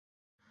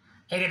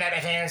Hey there,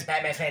 Batman fans.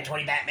 Batman Fan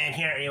 20 Batman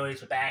here.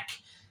 Anyways, we're back.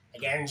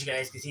 Again, as you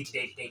guys can see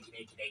today,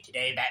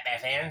 Batman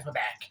fans, we're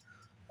back.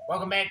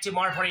 Welcome back to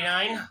Mario Party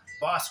 9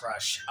 Boss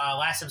Rush.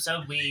 Last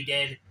episode we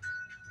did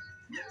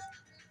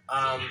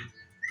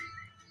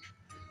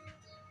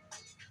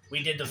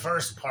the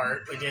first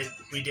part.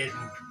 We did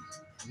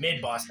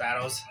mid-boss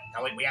battles.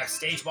 Now we have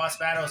stage boss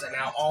battles and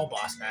now all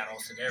boss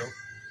battles to do.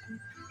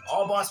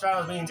 All boss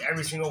battles means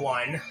every single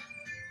one.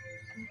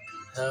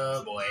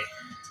 Oh boy.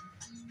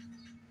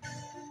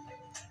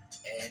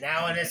 And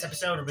now in this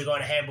episode, we'll be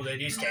going ahead, we're going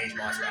to do stage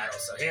boss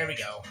battles. So here we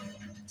go.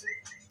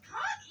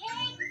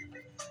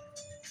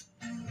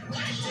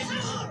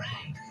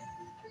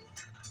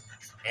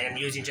 And I'm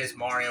using just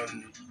Mario,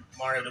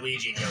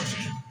 Luigi, and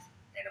Yoshi.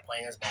 And I'm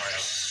playing as Mario.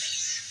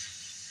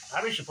 I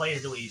probably should play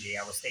as Luigi.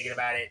 I was thinking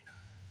about it.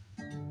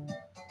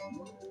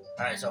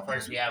 Alright, so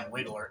first we have the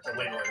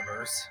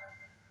Wigglerverse.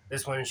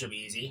 This one should be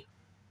easy.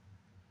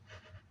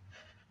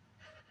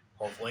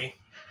 Hopefully.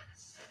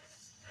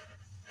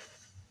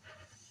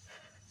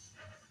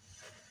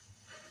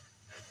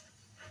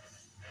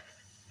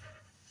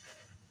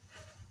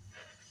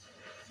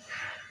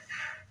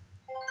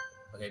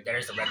 Okay,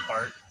 there's the red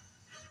part.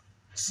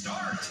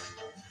 Start!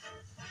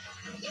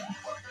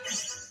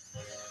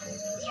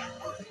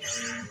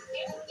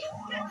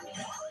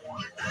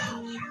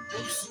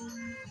 Oops.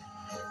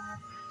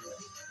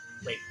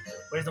 Wait,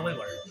 where's the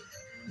Wiggler?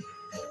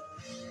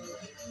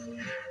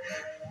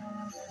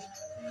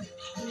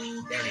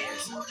 There he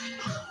is.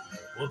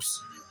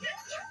 Whoops.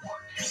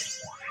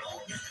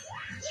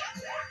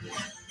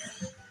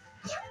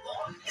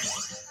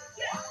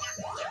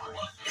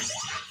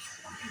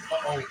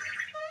 Uh-oh.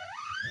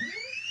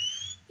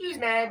 He's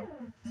mad.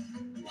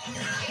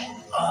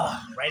 Ugh,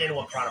 right into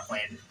a piranha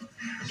plant.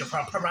 The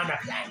piranha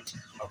plant.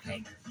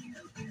 Okay.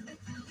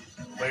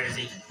 Where is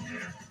he?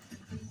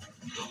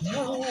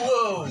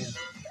 Whoa!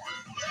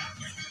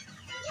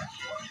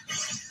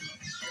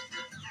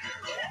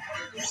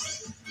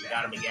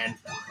 Got him again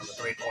on the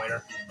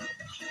three-pointer.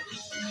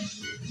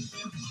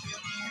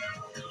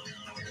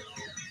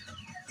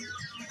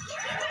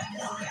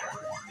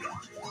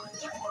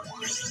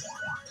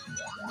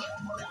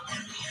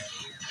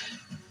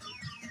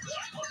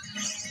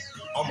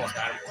 Almost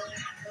got him.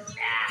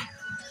 Ah.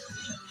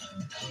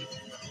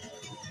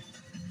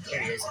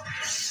 There he is.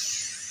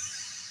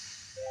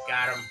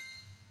 Got him.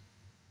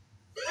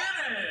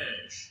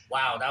 Finish!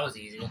 Wow, that was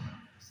easy.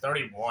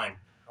 31.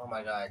 Oh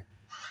my god.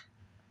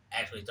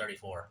 Actually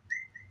 34.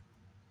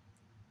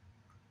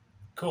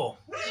 Cool.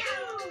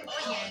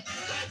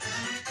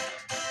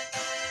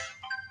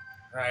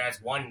 Alright,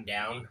 that's one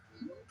down.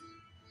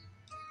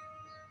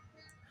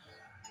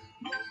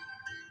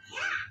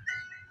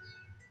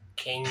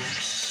 King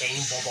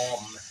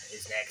Bob-omb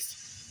is next.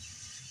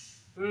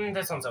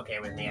 This one's okay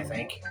with me, I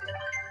think.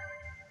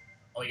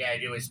 All you gotta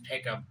do is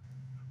pick up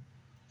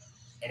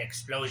an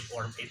explosion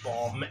or a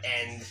bomb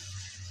and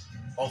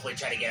hopefully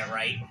try to get it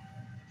right.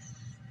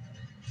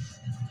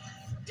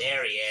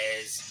 There he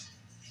is.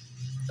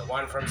 The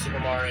one from Super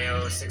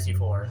Mario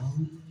 64.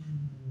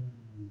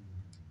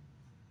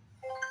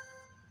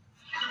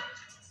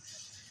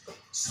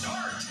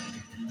 Start!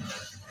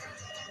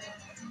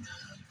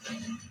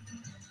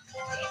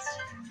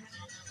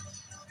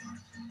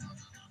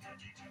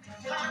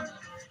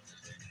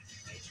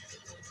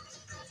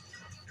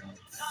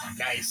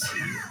 Nice.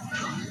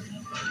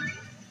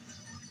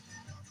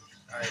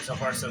 Alright, so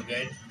far so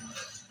good.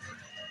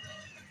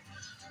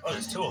 Oh,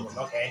 there's two of them,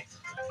 okay.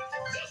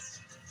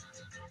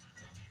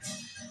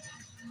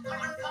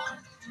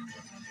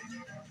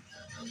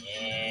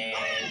 And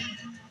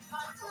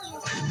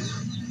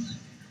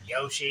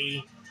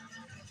Yoshi.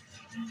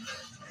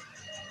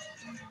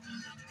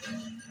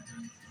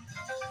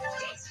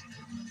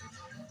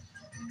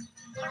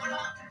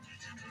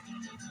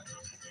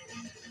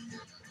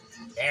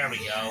 There we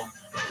go.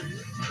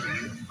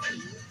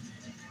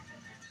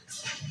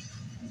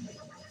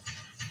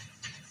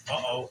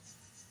 Uh-oh.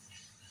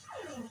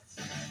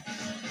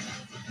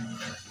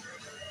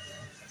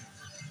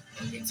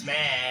 It's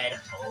mad.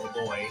 Oh,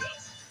 boy.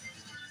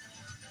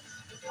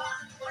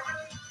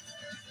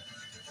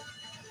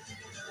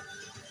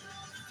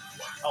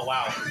 Oh,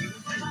 wow.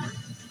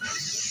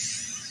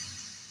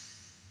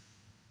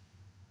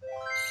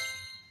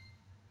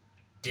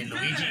 Did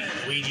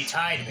Luigi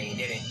tied me,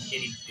 didn't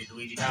he? Did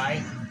Luigi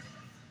tie?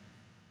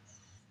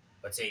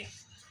 Let's see.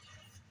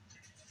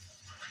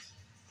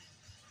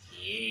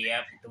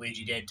 Yep,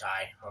 Luigi did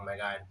tie. Oh my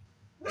god.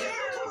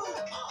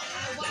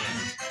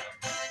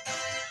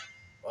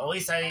 Well, at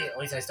least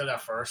I still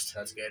got first.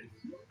 That's good.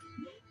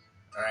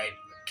 All right,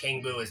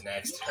 King Boo is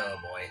next. Oh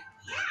boy.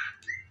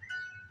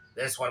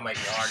 This one might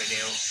be hard to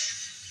do.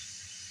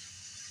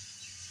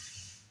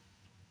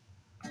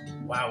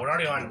 Wow, we're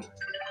already on.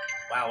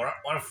 Wow, we're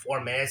on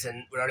 4 minutes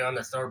and we're already on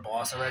the third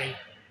boss already.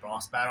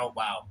 Boss battle.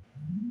 Wow.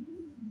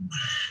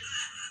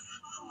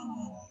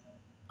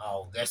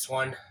 Oh, this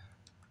one.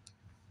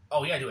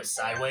 Oh, we gotta do it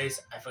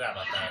sideways. I forgot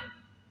about that.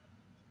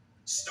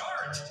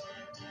 Start!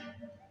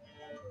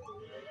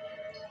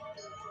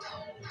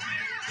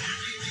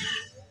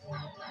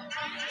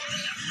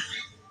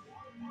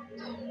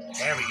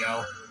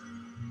 go.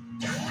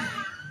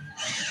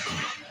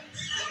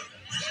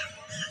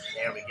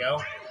 There we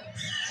go.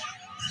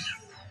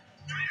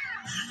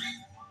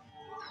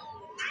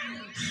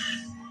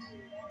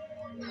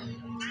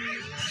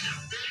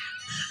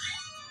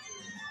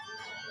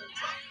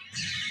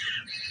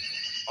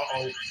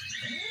 Uh-oh.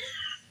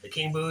 The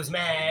King Boo's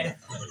mad.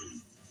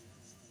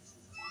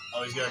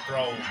 Oh, he's gonna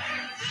throw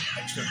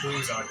extra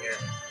booze on here.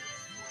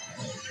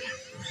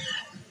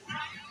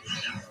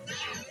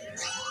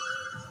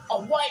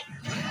 Oh, what?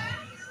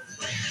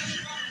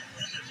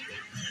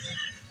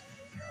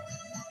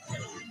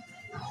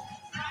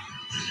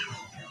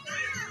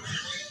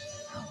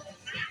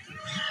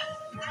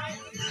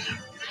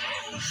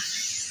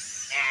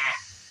 Ah.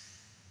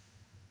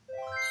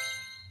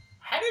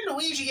 How did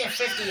Luigi get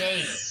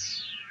 58?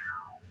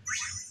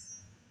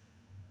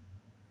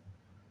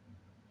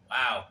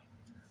 Wow.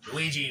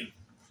 Luigi,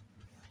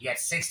 you got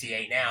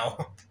 68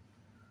 now.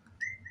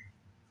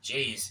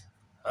 Jeez.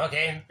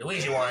 Okay,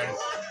 Luigi won.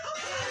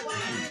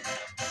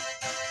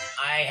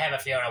 I have a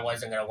feeling I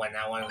wasn't going to win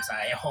that one because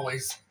I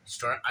always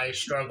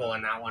struggle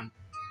in that one.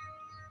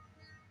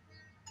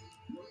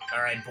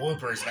 Alright,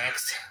 bloopers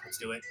next. Let's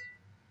do it.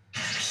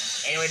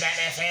 Anyway,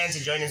 Batman fans,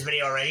 enjoying this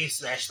video already,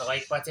 smash the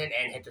like button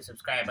and hit the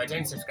subscribe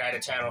button. Subscribe to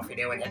the channel if you're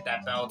new and hit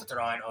that bell to turn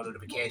on all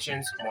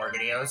notifications for more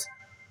videos.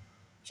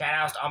 Shout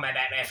outs to all my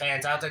Batman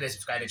fans out there that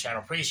subscribe to the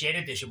channel. Appreciate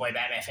it. This is your boy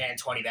Batman Fan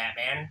 20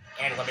 Batman.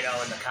 And let me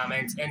know in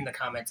the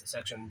comments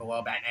section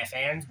below, Batman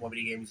fans, what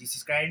video games you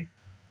subscribe,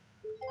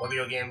 what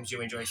video games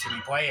you enjoy seeing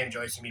me play,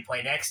 enjoy seeing me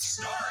play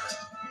next.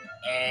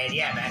 And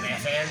yeah, Batman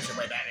fans, your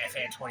boy Batman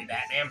Fan 20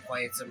 Batman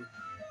playing some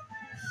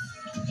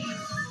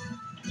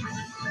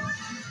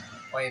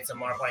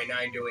Mario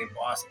 29 doing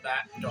boss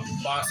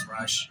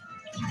rush.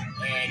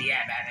 And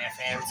yeah, Batman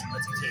fans,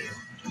 let's continue.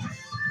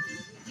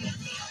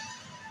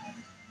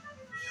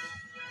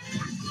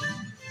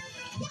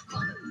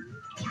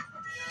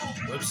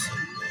 Whoops.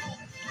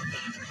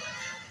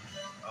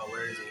 Oh,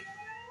 where is he?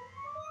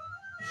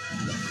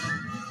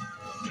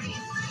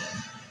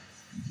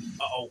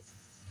 Uh-oh.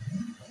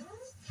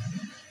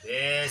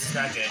 This is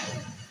not good.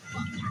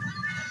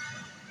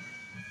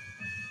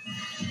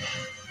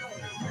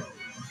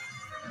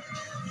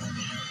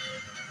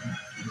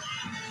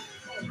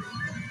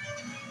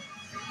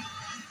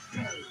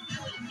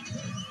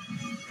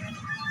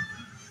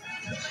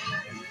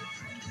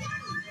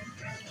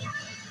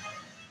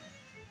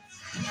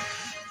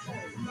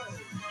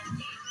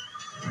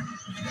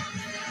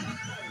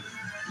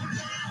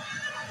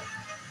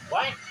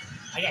 What?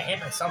 I got hit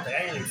by something. I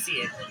didn't even see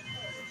it.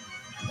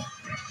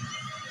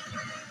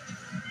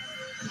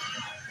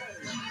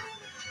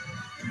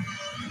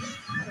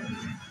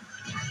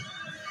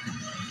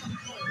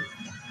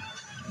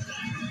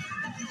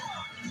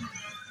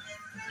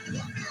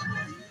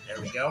 There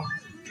we go.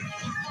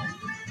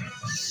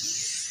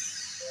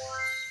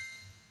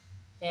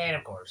 And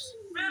of course.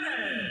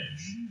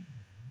 Finish!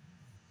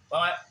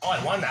 Well,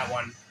 I won that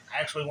one. I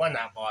actually won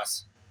that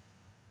boss.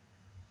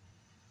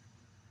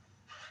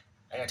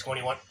 I got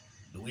 21.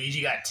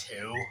 Luigi got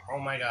 2. Oh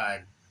my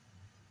god.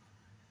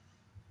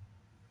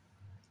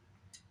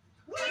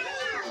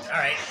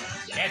 Alright,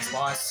 next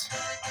boss.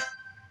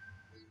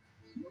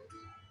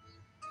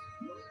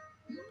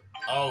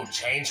 Oh,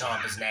 Chain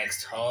Chomp is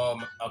next.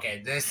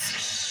 Okay,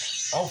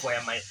 this. Hopefully,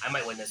 I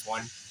might win this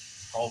one.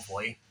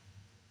 Hopefully.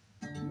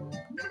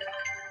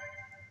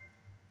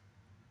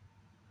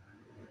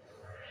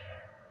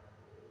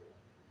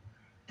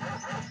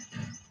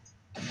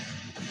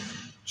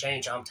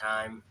 Chain Chomp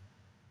time.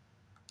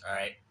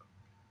 Alright.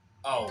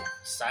 Oh,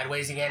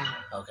 sideways again?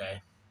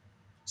 Okay.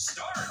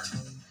 Start!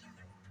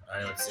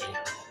 Alright, let's see.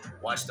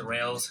 Watch the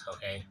rails.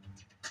 Okay.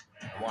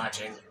 I'm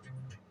watching.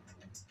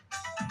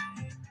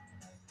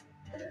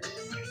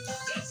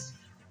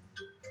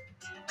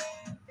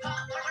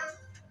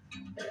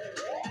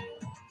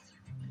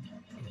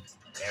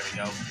 There we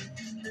go.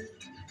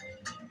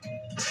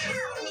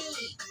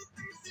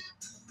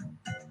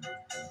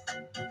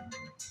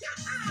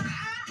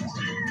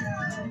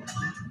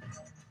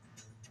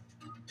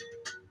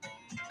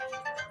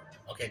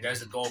 Okay,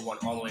 there's the gold one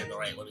all the way on the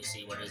right. Let me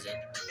see, what is it?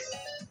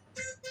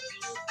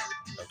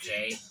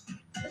 Okay.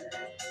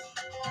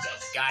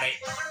 Got it.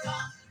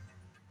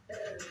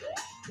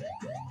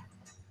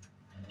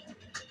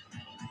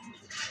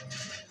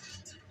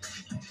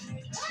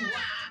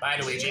 Bye,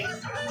 Luigi.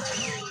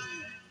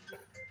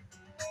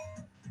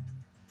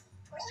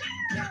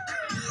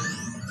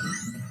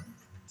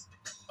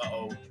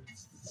 Uh-oh.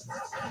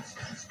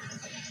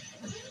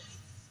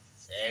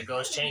 There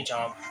goes Chain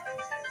Chomp.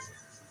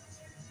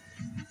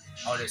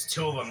 Oh, there's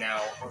 2 of them now.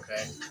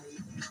 Okay.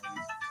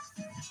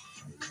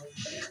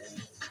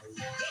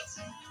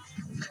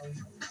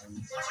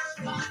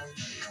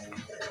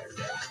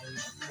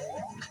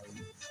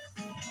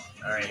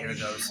 Alright, here it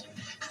goes.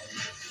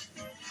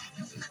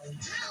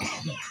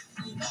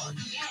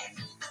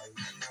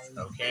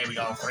 Okay, we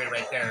got all 3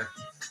 right there.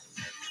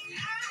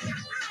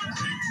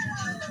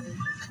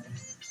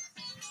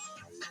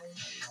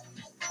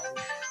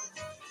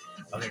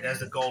 Okay, there's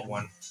the gold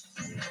one.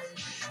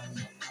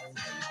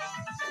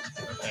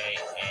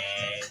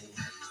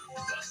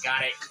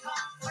 Got it.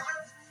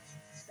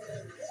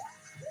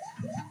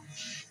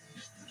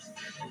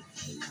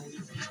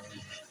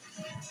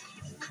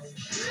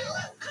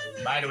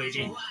 Bye,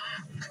 Luigi.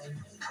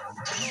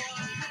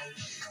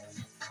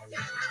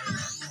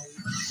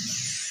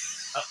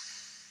 Oh.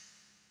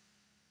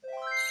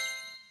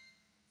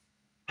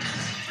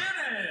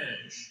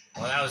 Finish.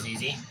 Well, that was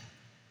easy.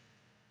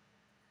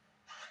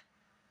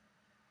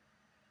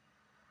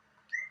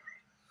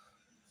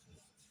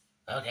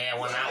 Okay, I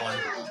won that one.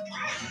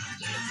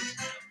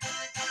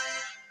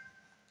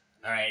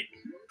 Alright.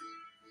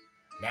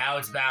 Now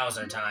it's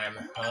Bowser time.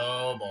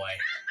 Oh boy.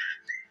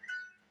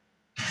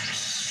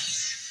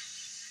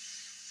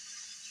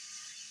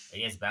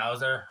 Against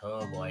Bowser?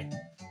 Oh boy.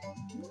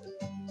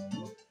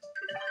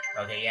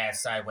 Okay, yeah,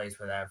 sideways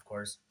for that, of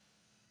course.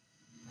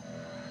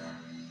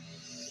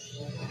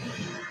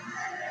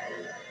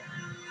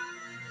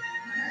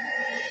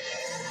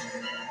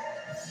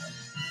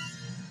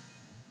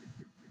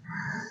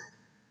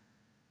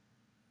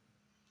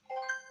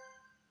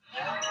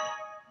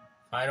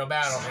 Final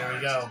battle, here we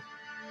go.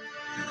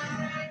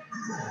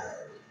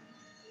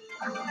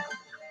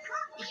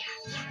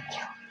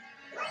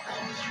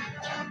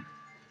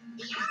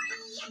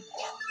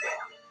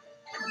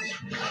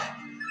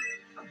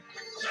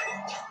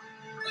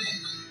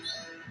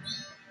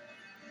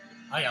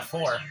 I got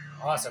 4.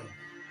 Awesome.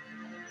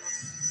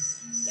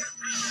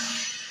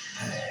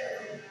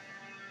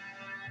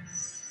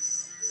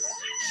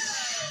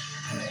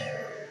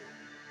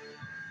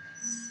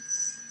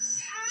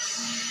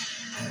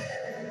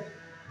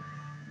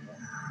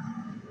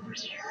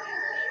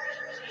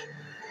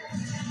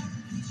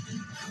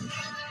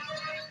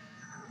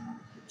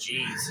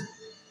 Jeez.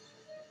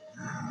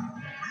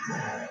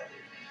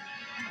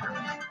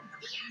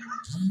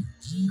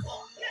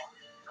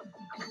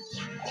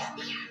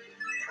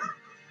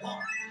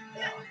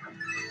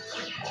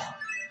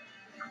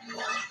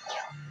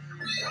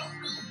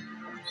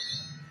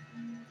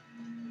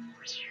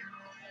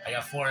 I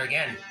got 4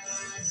 again.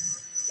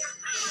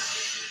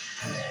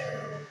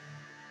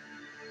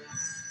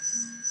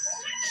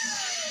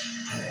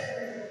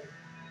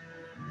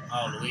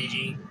 Oh,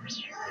 Luigi.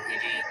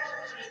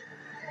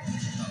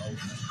 Uh-oh.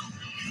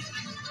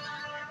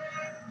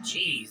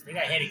 Jeez, they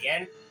got hit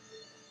again?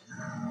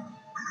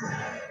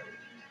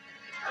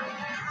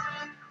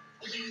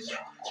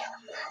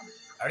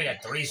 I already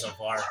got 3 so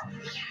far.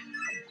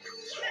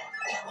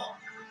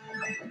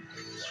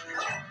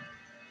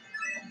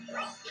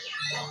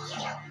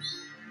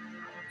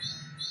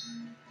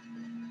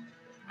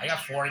 I got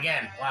 4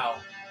 again.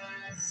 Wow.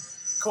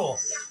 Cool.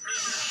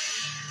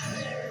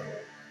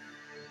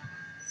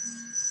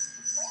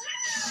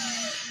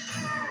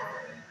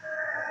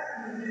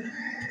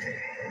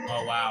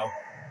 Oh, wow.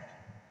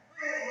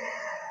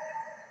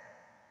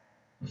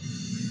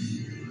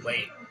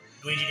 Wait.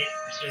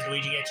 Does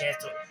Luigi get a chance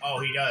to... Oh,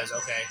 he does.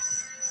 Okay.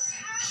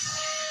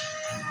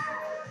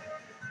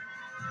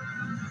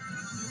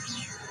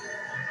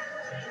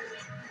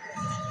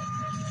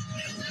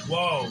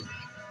 Whoa.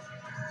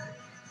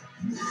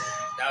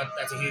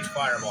 That's a huge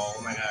fireball.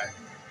 Oh, my God.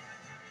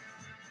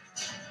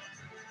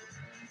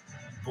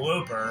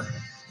 Blooper.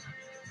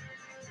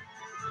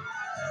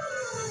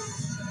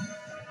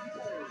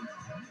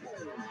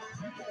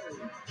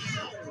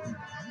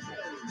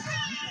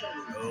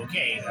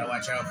 Okay, gotta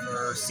watch out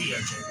for sea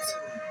urchins.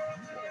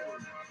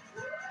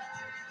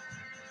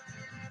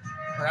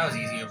 Well, that was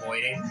easy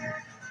avoiding.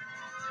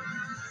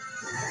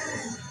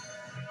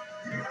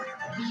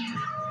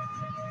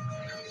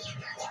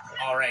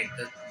 Alright,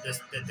 the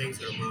thing's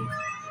gonna move.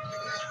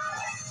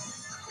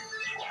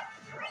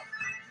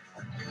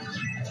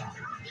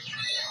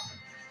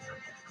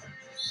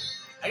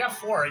 I got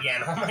 4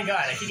 again. Oh my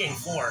God, I keep getting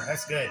 4.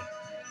 That's good.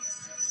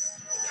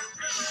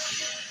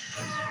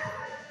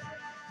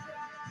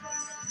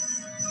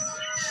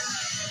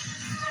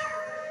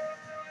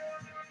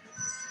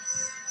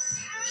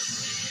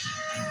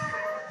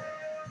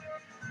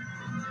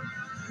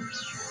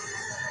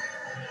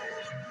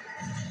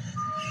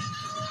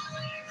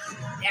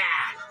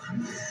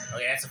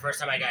 Okay, that's the first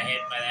time I got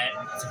hit by that.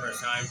 That's the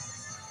first time.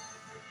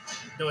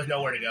 There was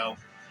nowhere to go.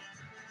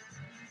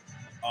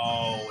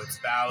 Oh, it's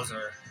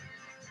Bowser.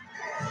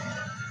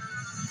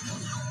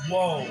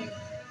 Whoa.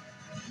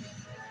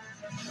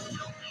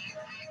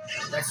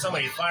 That's so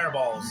many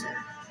fireballs.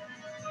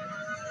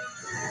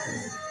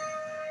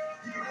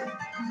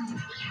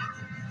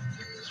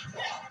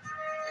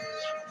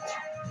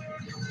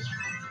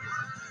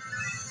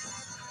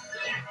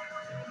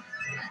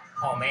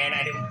 Oh man,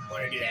 I didn't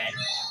want to do that.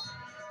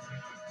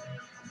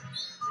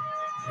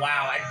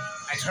 Wow,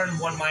 I turned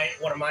one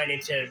of mine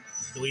into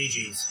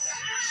Luigi's.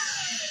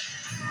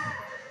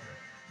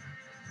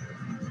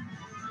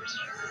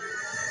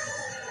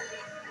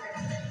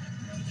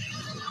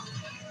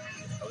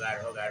 Oh God,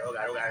 oh God, oh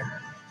God, oh God.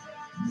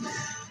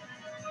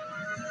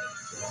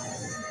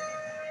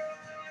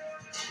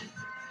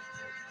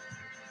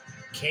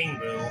 King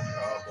Boo.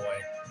 Oh boy.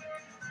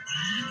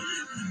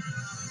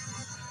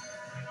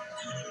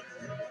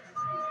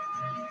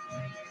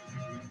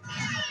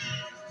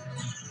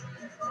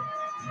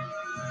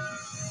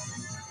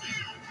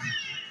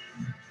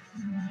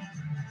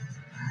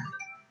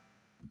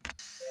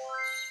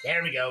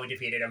 There we go, we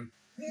defeated him.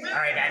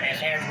 Alright, Batman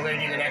fans, we're going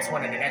to do the next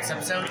one in the next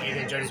episode. If you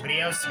enjoyed this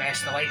video,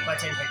 smash the like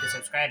button, hit the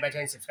subscribe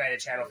button, subscribe to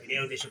the channel if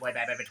you do. This is your boy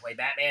Batman,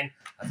 Batman.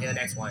 I'll see you in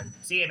the next one.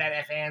 See you,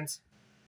 Batman fans.